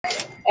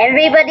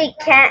Everybody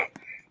can't.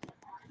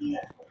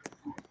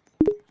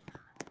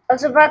 I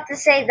was about to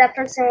say that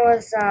person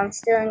was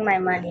stealing my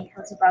money. I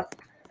was about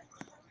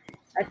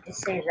to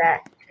say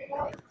that.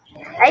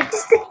 I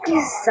just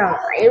accused someone.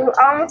 I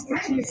almost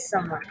accused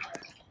someone.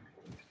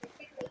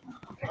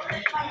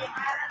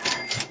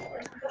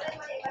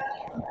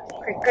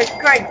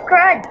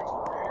 Crud.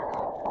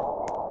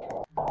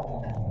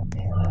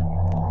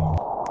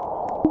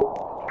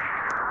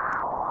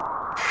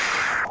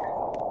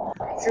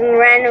 Some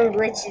random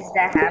glitches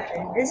that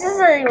happened. This is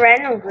a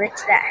random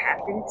glitch that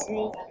happened to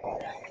me.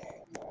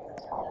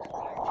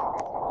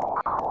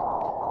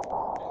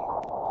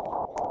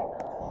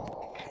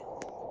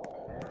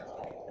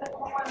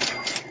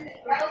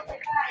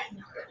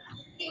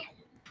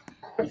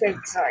 Okay,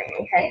 sorry,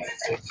 I had to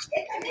switch.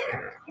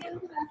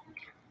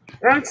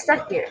 I'm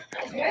stuck here.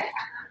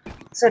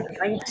 So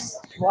if I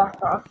just walk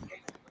off.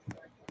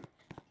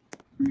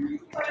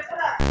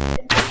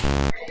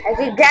 I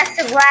could gas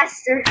the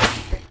blaster.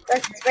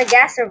 That's my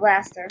gasser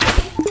blaster.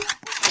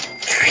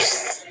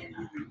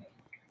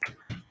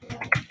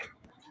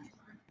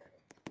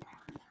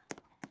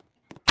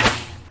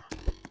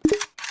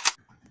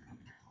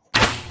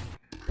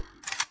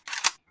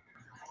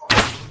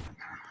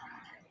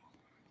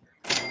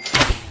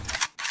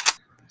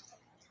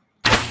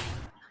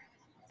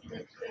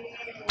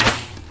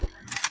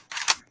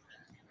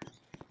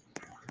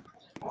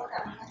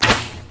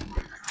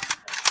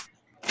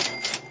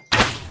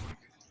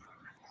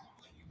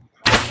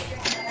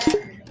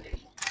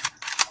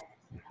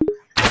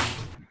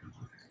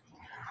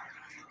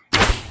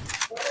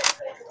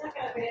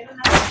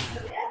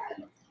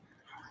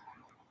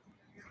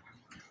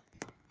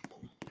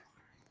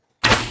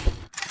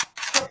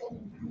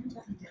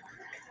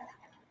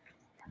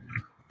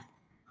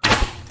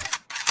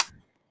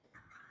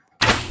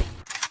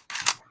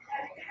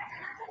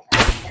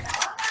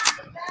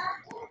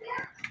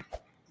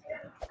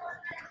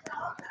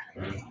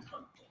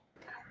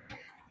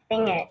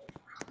 Dang it.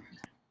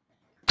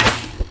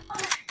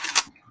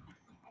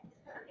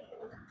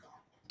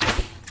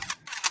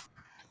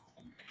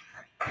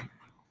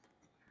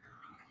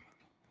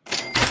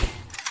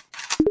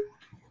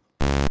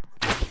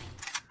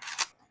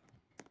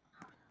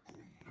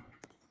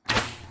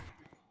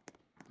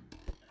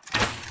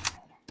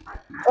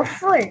 Oh,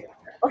 foot.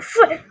 Oh,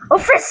 foot. Oh,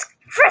 frisk.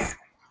 Frisk.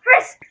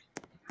 Frisk.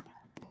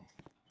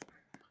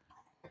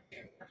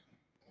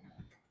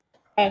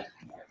 Hey.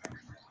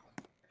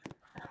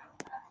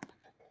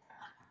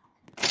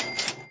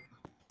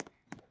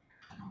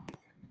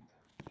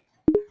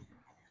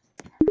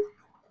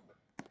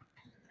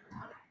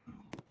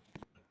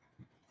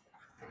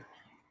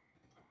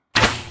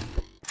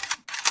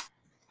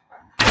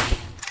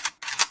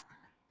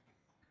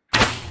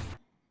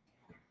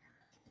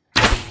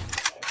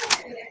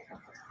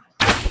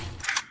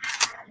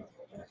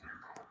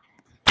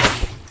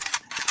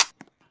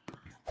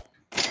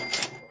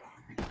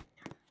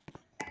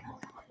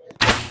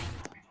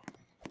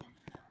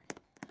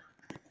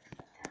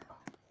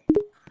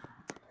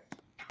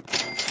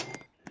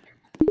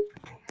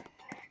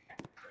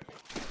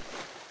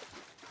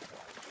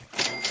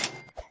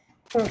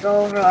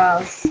 Go over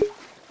else.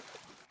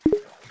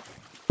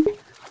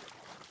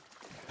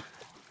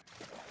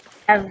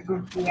 Have a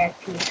good VIP.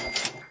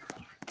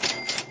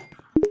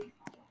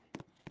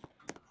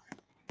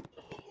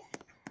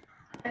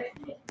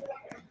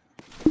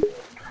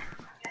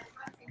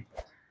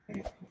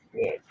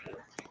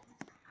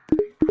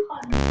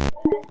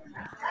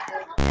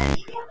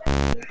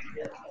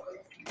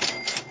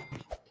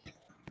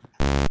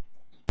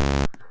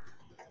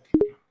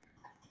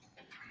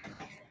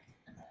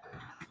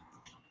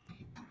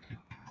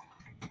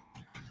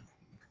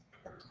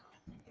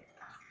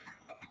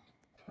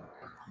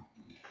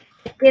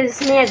 It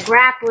gives me a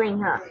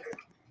grappling hook.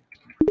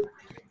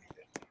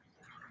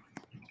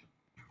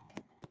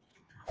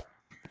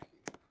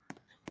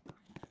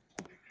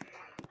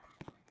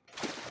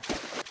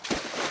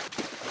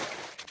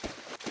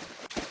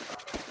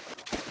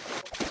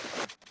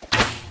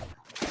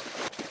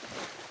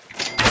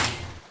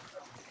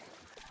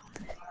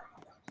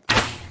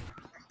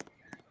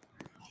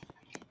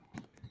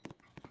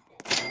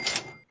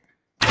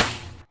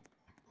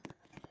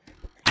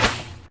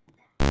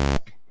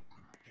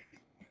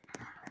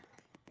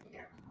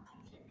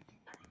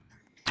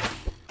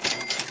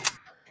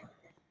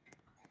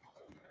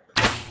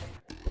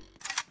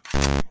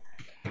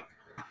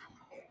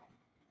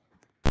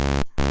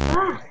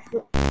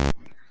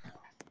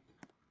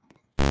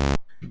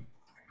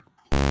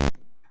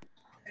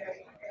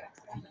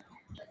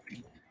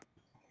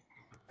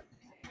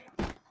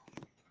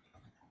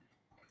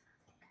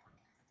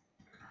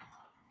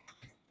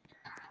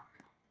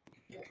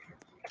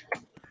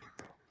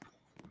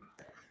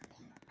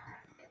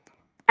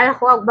 I'll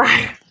walk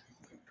by.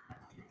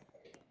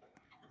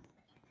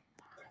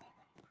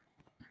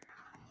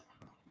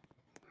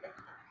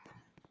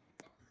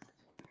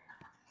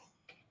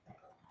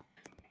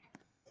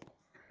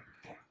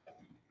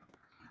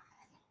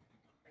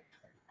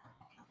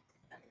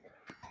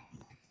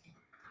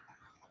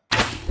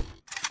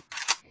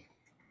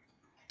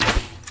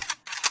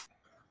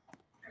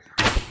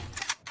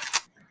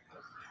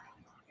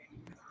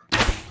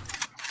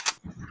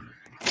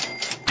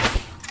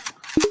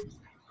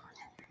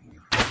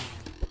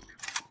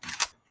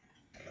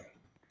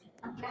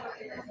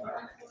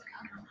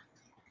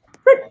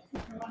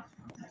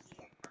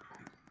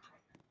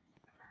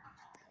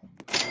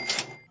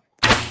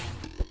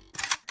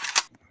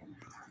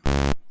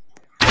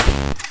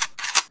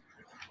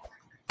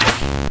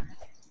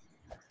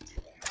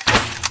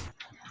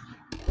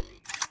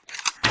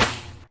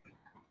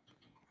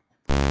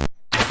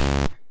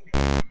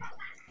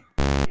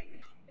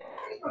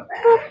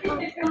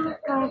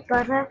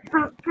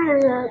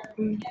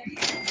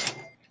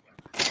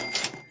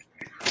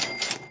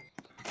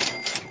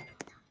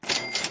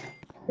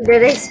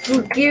 Did I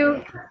spook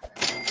you?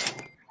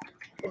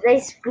 Did I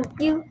spook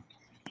you?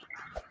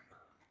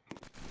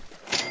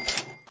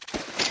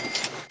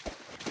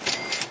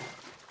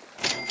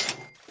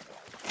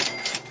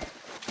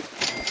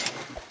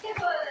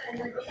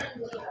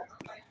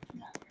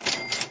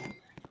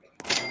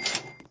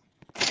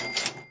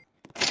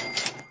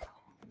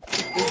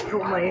 Just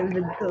put my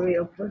inventory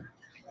open.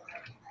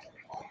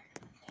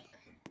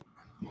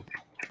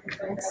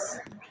 Thanks.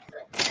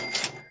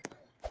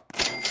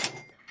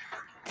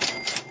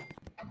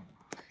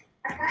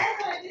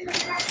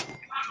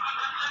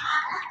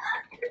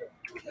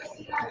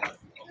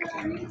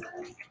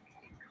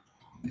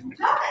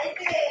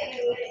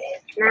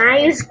 Now I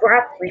use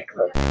graphic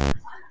hook.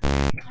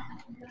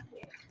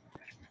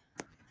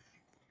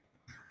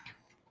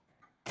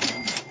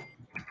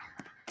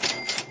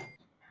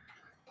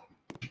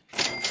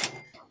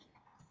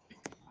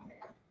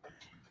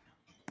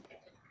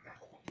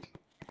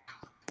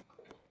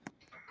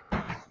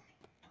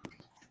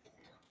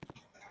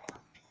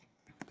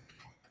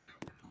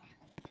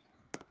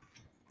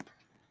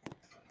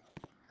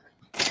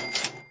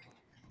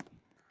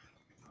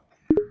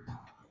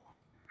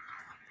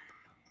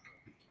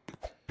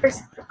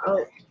 First,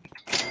 oh.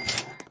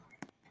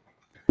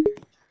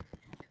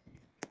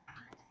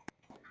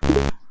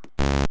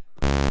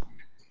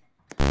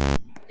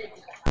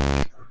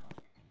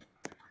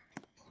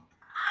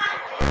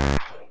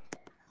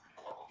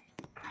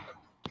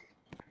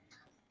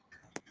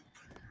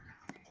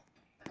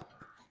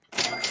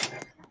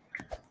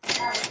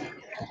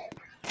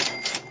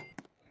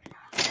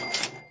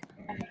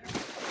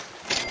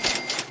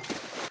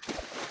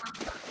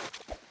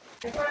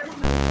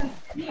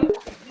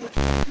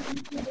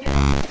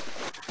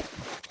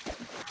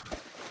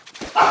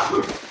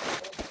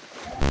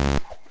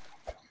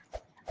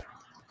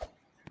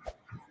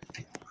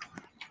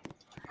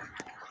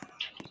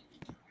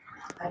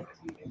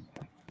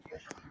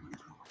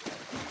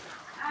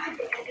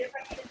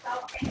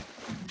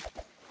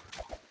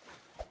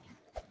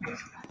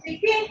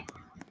 Vicky,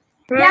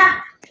 ya,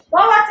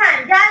 one more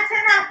time, ya,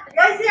 enough.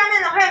 Yo hoy sí ya me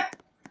enojé.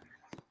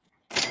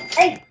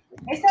 Hey,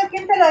 ¿esto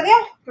quién te lo dio?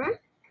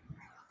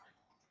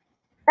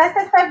 That's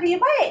the stuff you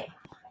buy it?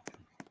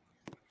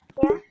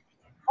 Yeah.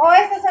 Oh,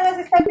 estas son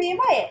las stuff you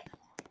buy it?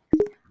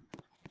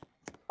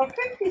 For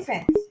 50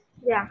 cents.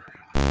 Yeah.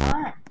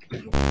 Ah.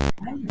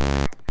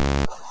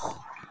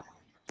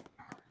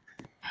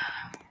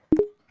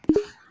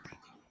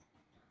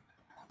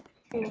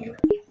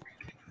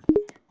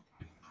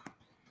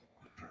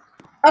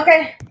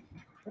 Okay,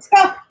 let's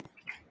go.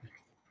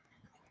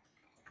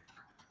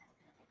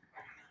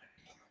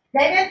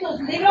 Debe tus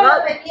libros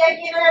los metí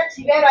aquí en el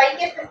archivero, ahí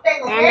que se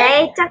estén, ¿ok? And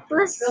I took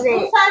Los this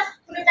usas,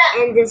 put it back.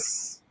 and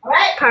this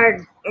Alright?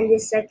 card and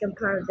this second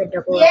part of the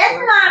double Yes,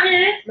 upload.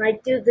 mommy.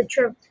 Might do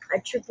a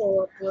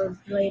triple upload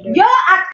later. Yo